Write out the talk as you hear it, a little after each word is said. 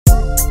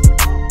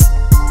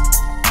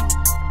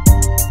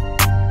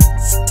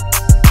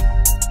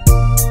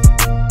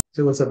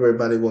So what's up,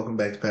 everybody? Welcome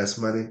back to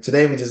Passive Money.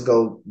 Today we just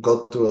go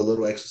through a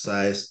little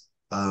exercise.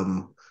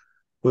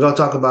 We're gonna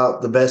talk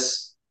about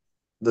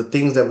the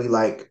things that we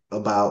like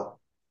about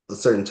a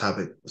certain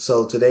topic.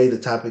 So today the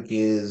topic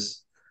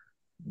is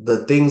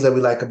the things that we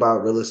like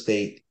about real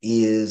estate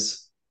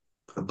is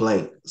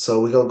blank.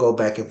 So we're gonna go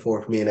back and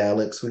forth, me and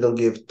Alex. We're gonna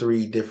give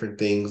three different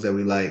things that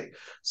we like.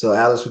 So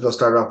Alex, we're gonna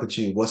start off with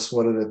you. What's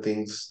one of the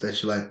things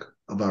that you like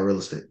about real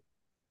estate?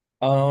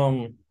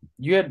 Um,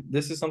 you had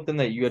this is something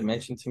that you had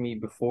mentioned to me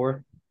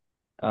before,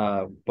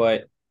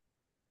 but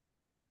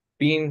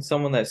being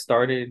someone that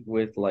started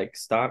with like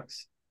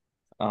stocks,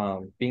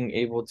 being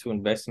able to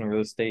invest in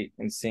real estate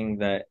and seeing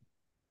that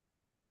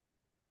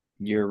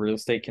your real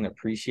estate can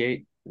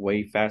appreciate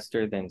way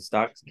faster than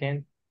stocks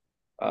can,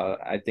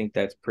 I think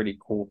that's pretty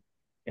cool.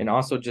 And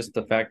also just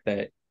the fact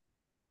that,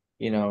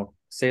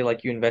 say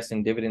like you invest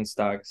in dividend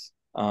stocks,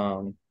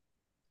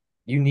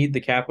 you need the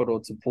capital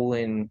to pull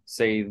in,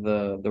 say,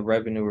 the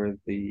revenue or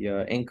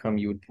the income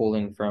you would pull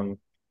in from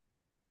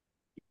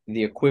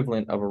the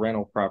equivalent of a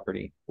rental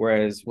property.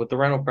 Whereas with the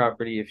rental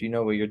property, if you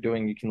know what you're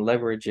doing, you can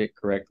leverage it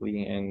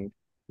correctly and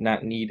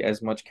not need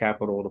as much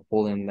capital to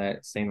pull in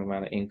that same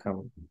amount of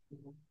income.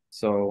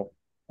 So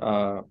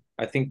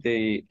I think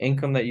the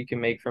income that you can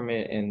make from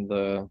it and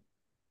the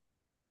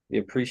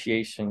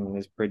appreciation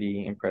is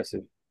pretty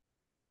impressive.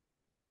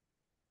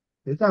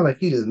 It's not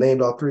like you just named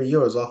all three of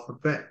yours off the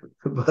bat.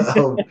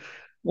 but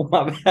Well,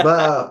 my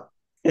but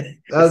bad.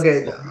 It's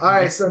okay, all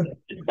right. So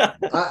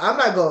I'm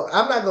not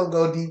gonna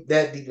go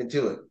that deep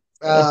into it.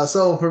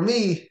 So for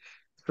me,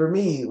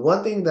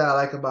 one thing that I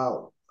like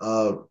about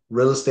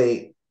real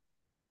estate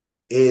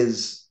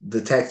is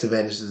the tax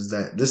advantages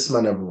that this is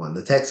my number one.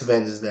 The tax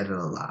advantages that it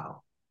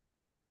allow.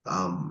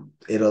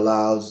 It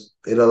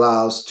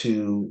allows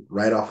to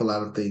write off a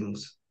lot of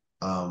things.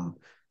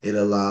 It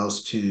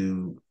allows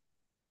to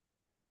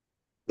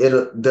it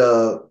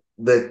the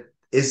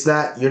it's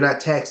not you're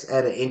not taxed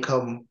at an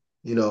income,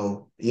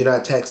 you're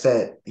not taxed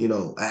at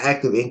an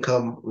active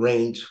income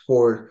range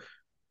for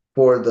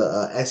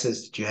the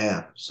assets that you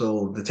have.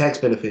 So the tax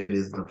benefit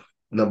is the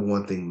number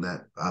one thing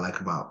that I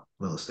like about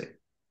real estate.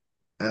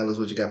 Alice,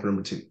 what you got for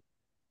number two?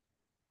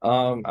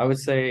 I would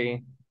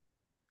say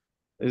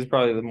this is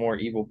probably the more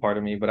evil part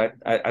of me, but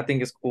I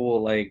think it's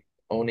cool like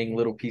owning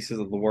little pieces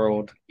of the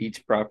world,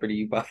 each property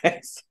you buy.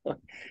 So,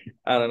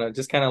 I don't know,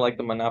 just kind of like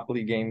the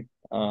Monopoly game.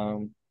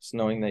 Just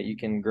knowing that you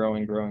can grow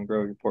and grow and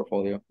grow your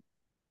portfolio.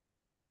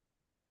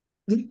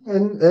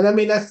 And I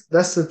mean that's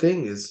the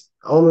thing is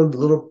owning a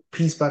little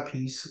piece by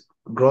piece,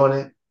 growing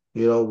it,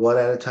 one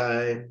at a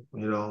time,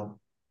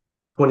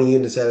 20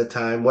 units at a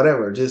time,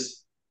 whatever.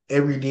 Just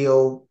every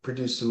deal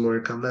produces more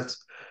income.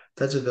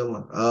 That's a good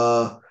one.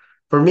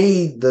 For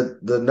me,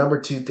 the number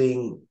two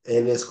thing,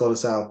 and it's gonna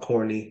sound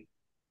corny,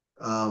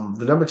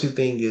 the number two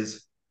thing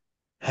is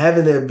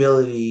having the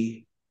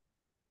ability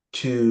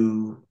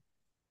to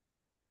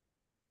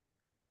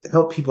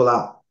help people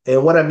out.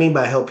 And what I mean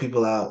by help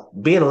people out,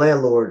 being a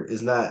landlord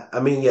is not, I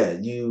mean, yeah,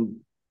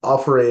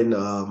 offering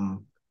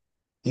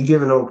you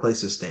giving them a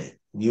place to stay.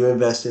 You're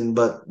investing,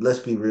 but let's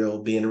be real,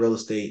 being a real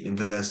estate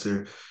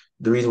investor,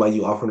 the reason why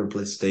you offer them a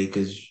place to stay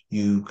because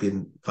you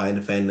can find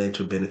a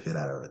financial benefit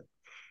out of it.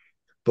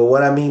 But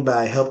what I mean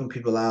by helping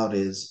people out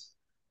is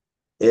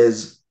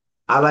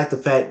I like the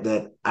fact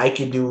that I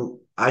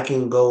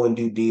can go and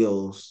do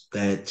deals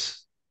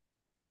that's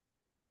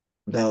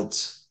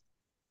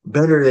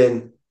better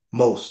than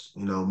most.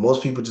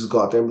 Most people just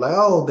go out there and be like,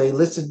 oh, they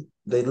listed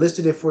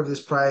it for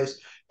this price.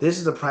 This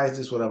is the price, this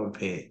is what I'm gonna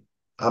pay.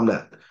 I'm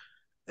not.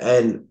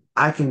 And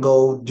I can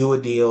go do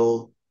a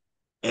deal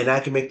and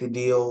I can make the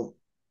deal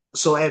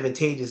so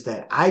advantageous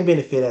that I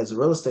benefit as a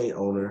real estate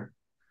owner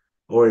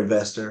or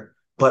investor,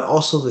 but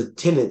also the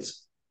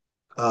tenants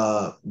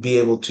be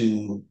able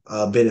to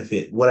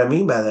benefit. What I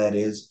mean by that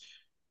is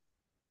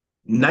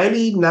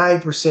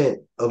 99%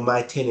 of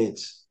my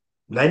tenants,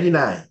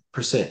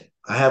 99%.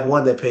 I have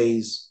one that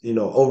pays,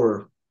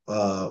 over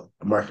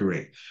market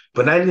rate,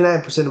 but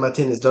 99% of my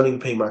tenants don't even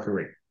pay market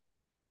rate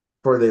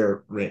for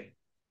their rent.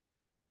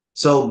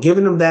 So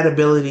giving them that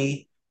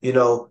ability,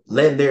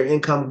 letting their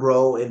income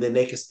grow and then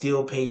they can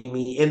still pay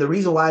me. And the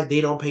reason why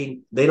they don't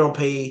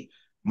pay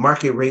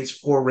market rates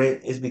for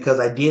rent is because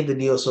I did the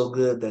deal so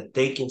good that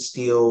they can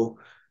still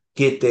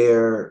get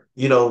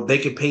they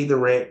can pay the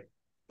rent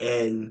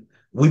and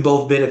we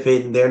both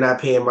benefit and they're not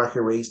paying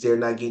market rates, they're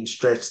not getting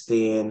stretched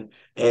thin,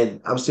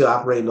 and I'm still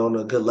operating on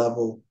a good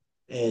level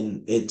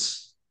and it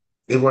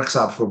works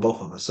out for both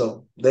of us.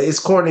 So it's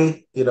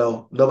corny,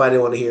 nobody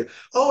want to hear,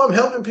 oh, I'm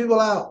helping people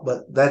out.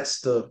 But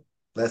that's the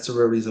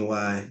real reason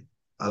why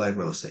I like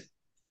real estate.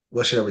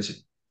 What's your number two?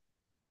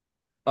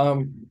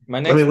 My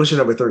I next mean, one, what's your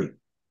number three?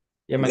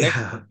 yeah, my next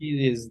Yeah.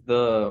 is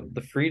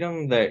the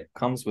freedom that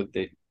comes with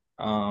it.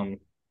 And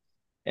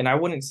I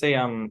wouldn't say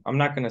I'm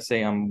not gonna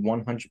say I'm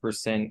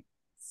 100%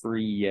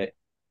 free yet.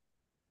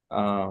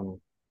 Um,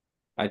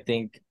 I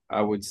think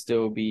I would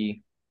still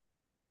be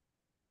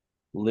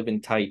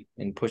living tight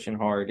and pushing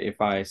hard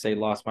if I say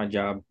lost my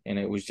job and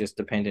it was just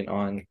dependent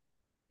on,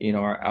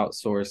 our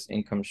outsourced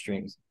income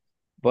streams.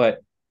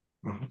 But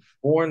Mhm.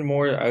 more and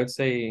more, I would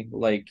say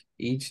like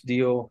each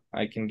deal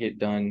I can get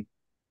done,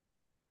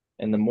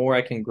 and the more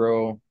I can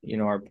grow,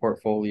 our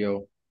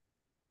portfolio,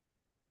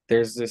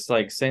 there's this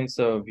like sense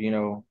of,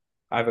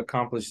 I've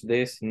accomplished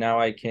this. Now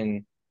I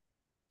can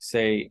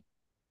say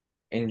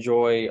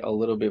enjoy a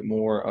little bit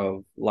more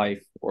of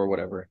life or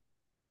whatever.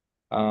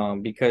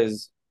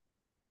 Because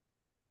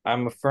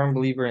I'm a firm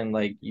believer in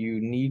like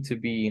you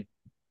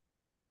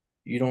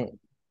don't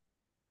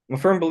I'm a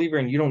firm believer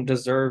in you don't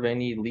deserve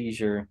any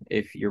leisure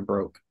if you're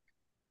broke.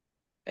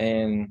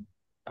 And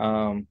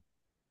I mean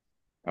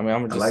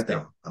I'm I just like that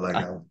one. I like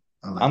I, that one.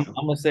 I like I'm that one.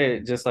 I'm gonna say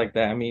it just like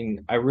that. I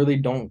mean, I really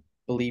don't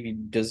believe you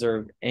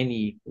deserve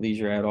any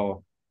leisure at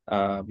all.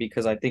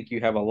 Because I think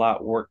you have a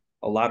lot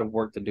of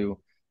work to do.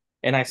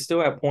 And I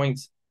still at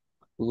points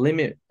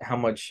limit how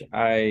much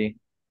I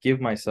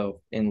give myself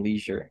in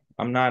leisure.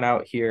 I'm not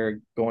out here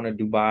going to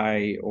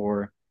Dubai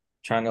or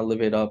trying to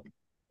live it up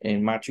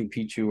in Machu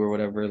Picchu or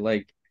whatever.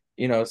 Like,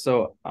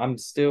 so I'm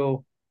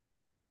still,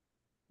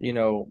 you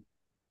know,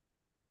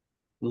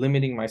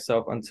 limiting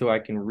myself until I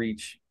can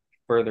reach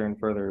further and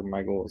further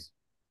my goals.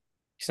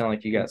 You sound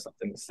like you got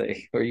something to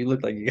say, or you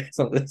look like you got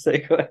something to say.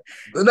 Go ahead.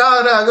 No,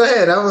 no, go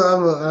ahead.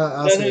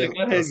 I'll No, say no, it.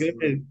 go ahead, go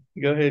ahead,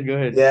 go ahead, go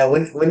ahead. Yeah,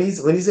 when he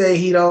say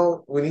he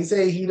don't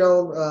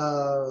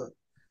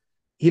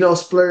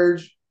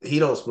splurge, he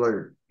don't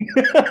splurge.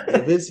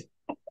 If it's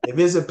if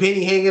it's a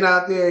penny hanging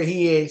out there,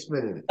 he ain't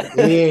spending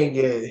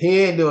it. He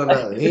ain't doing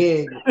nothing.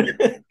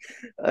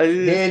 I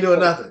He just, ain't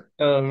doing nothing.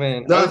 oh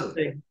man, I would Nothing.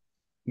 say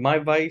my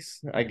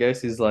vice, I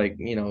guess, is like,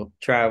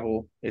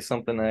 travel is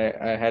something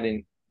I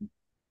hadn't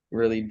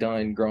really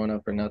done growing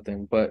up or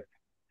nothing, but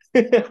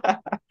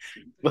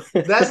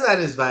That's not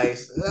his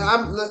vice.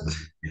 I'm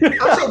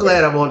so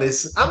glad I'm on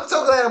this. I'm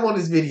so glad I'm on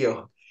this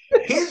video.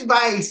 His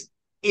vice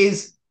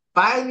is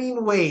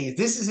finding ways.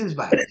 This is his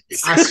vice.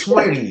 I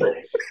swear to you.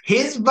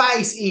 His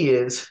vice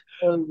is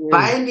okay.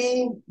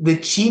 finding the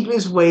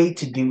cheapest way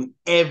to do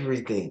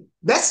everything.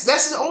 That's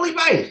his only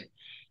vice.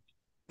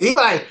 He's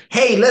like,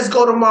 hey, let's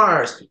go to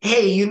Mars.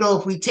 Hey,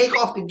 if we take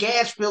off the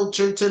gas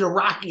filter to the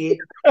rocket,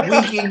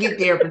 we can get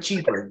there for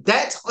cheaper.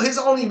 That's his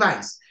only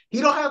vice.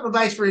 He don't have a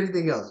vice for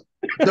anything else.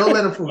 Don't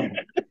let him fool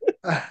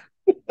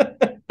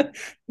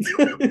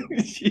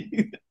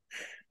you.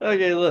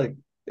 Okay, look,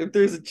 if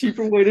there's a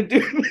cheaper way to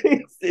do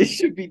things, it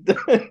should be done.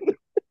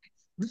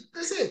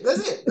 That's it.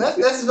 That's it. That's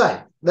his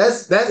vice.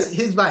 That's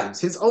his vice.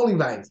 His only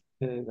vice.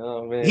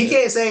 Oh He man.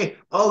 can't say,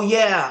 "Oh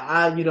yeah,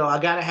 I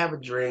gotta have a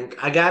drink.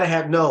 I gotta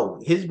have." No,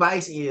 his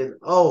vice is,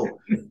 "Oh,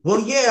 well,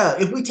 yeah.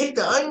 If we take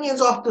the onions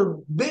off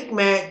the Big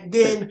Mac,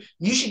 then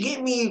you should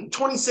get me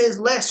 20 cents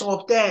less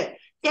off that.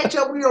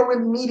 Ketchup, we don't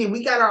really need it.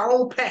 We got our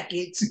own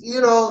packets.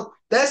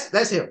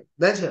 That's him.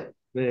 That's him.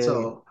 Man,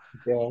 So,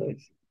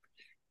 gosh.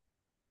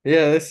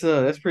 Yeah,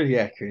 that's pretty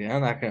accurate. I'm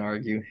not gonna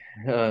argue.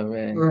 Oh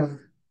man. mm,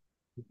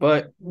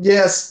 But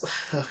yes,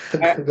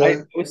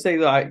 I would say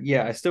that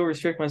I still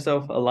restrict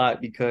myself a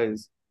lot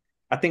because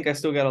I think I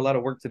still got a lot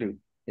of work to do,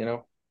 you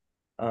know.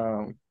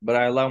 But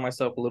I allow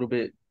myself a little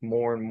bit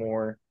more and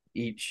more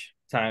each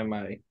time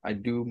I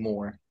do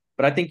more.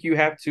 But I think you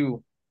have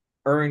to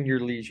earn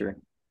your leisure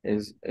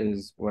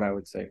is what I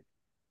would say.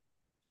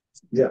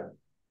 yeah.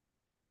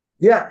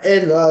 Yeah,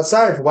 and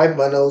sorry for wiping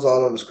my nose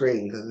all on the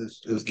screen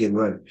because it was getting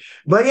runny.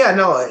 But yeah,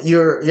 no,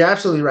 you're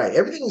absolutely right.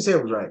 Everything you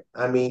said was right.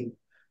 I mean,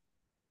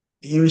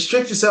 you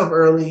restrict yourself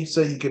early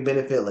so you can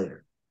benefit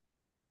later.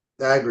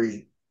 I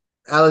agree.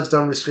 Alex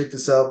don't restrict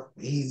himself.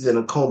 He's in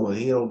a coma.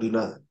 He don't do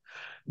nothing.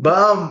 But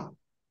all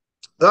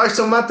right.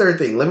 So my third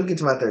thing. Let me get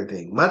to my third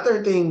thing. My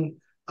third thing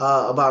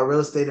about real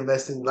estate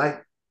investing,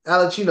 like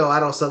Alex, I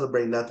don't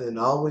celebrate nothing.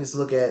 I always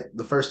look at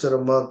the first of the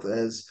month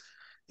as,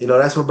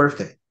 that's my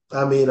birthday.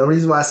 I mean, the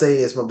reason why I say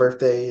it's my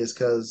birthday is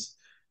because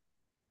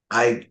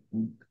I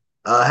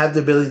have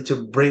the ability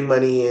to bring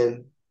money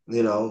in.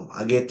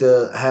 I get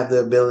to have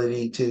the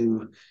ability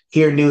to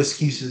hear new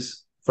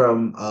excuses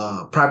from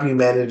property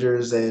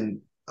managers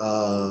and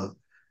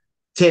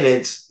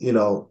tenants. I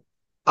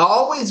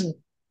always,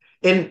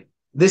 and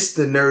this is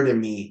the nerd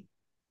in me.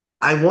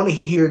 I want to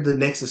hear the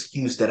next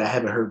excuse that I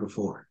haven't heard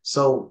before.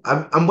 So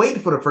I'm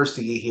waiting for the first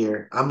to get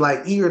here. I'm like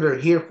eager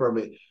to hear from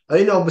it.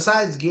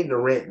 Besides getting the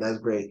rent, that's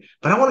great.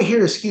 But I want to hear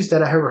an excuse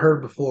that I haven't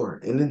heard before.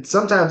 And then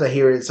sometimes I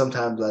hear it,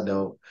 sometimes I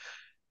don't.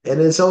 And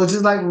then so it's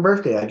just like my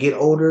birthday. I get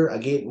older, I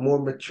get more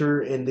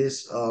mature in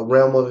this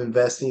realm of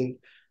investing.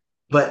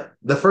 But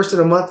the first of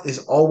the month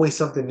is always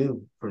something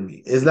new for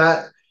me. It's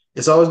not.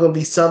 It's always going to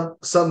be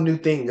some new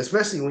thing,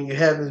 especially when you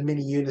have as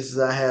many units as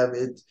I have.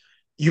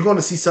 You're going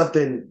to see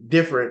something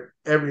different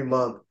every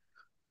month,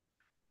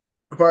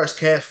 as far as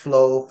cash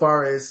flow, as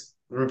far as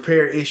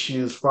repair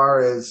issues, as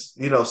far as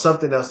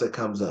something else that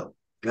comes up.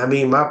 I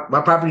mean,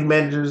 my property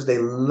managers, they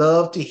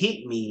love to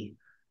hit me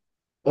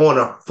on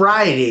a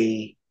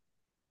Friday,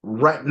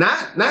 right?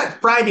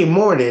 Not Friday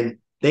morning.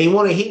 They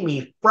want to hit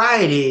me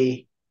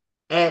Friday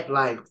at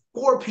like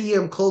 4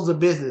 p.m. close of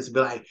business, be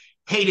like,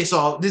 hey, this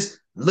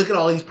look at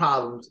all these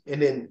problems.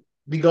 And then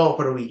be gone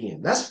for the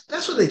weekend. That's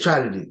what they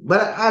try to do.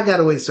 But I got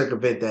a way to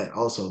circumvent that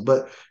also.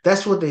 But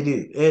that's what they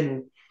do.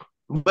 And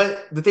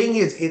but the thing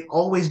is, it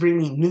always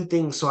brings me new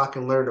things so I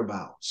can learn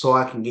about, so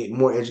I can get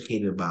more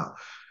educated about.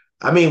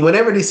 I mean,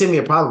 whenever they send me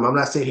a problem, I'm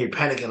not sitting here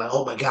panicking like,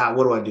 oh my God,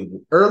 what do I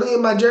do? Early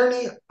in my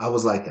journey, I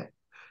was like that.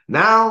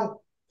 Now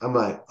I'm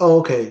like, oh,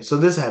 okay, so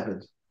this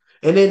happens.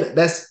 And then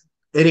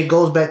and it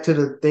goes back to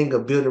the thing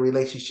of building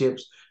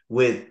relationships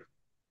with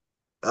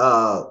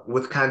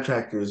with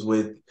contractors,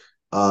 with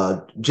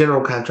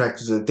general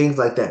contractors and things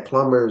like that,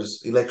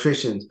 plumbers,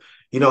 electricians,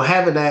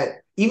 having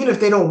that, even if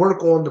they don't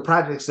work on the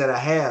projects that I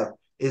have,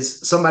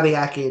 is somebody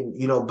I can,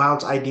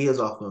 bounce ideas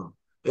off of.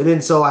 And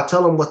then so I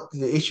tell them what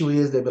the issue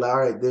is, they be like, all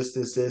right, this.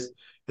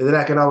 And then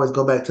I can always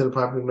go back to the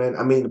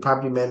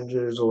property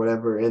managers or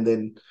whatever, and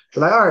then be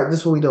like, all right, this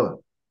is what we doing.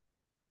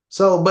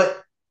 So,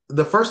 but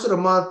the first of the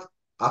month,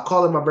 I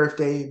call it my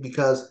birthday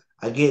because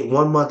I get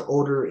 1 month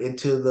older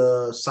into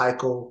the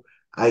cycle.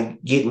 I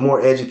get more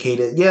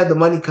educated. Yeah, the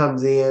money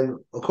comes in.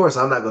 Of course,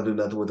 I'm not gonna do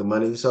nothing with the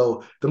money.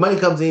 So the money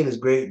comes in is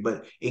great,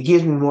 but it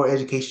gives me more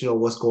education on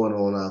what's going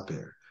on out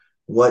there,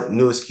 what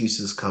new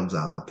excuses comes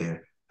out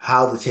there,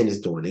 how the tenant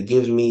is doing. It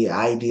gives me an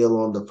idea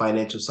on the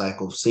financial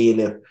cycle, seeing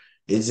if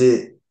is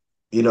it,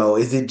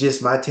 is it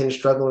just my tenant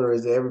struggling or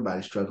is it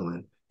everybody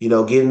struggling?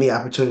 Giving me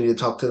opportunity to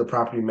talk to the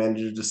property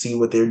managers to see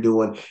what they're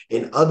doing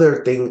and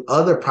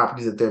other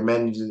properties that they're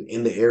managing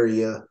in the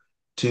area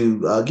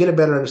to get a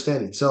better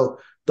understanding. So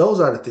those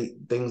are the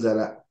things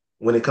that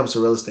when it comes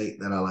to real estate,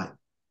 that I like.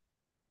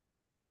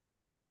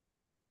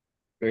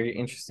 Very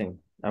interesting.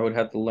 I would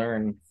have to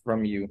learn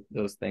from you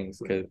those things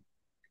because,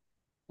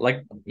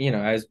 like,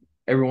 as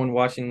everyone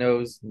watching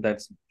knows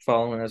that's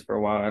following us for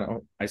a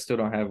while, I still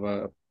don't have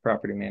a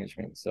property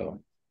management,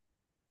 so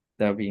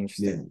that would be Yeah.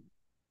 interesting.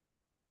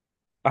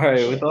 All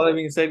right, with all that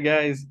being said,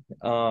 guys,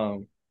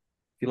 if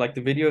you like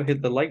the video,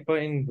 hit the like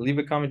button, leave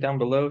a comment down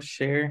below,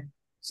 share,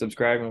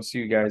 subscribe, and we'll see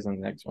you guys on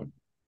the next one.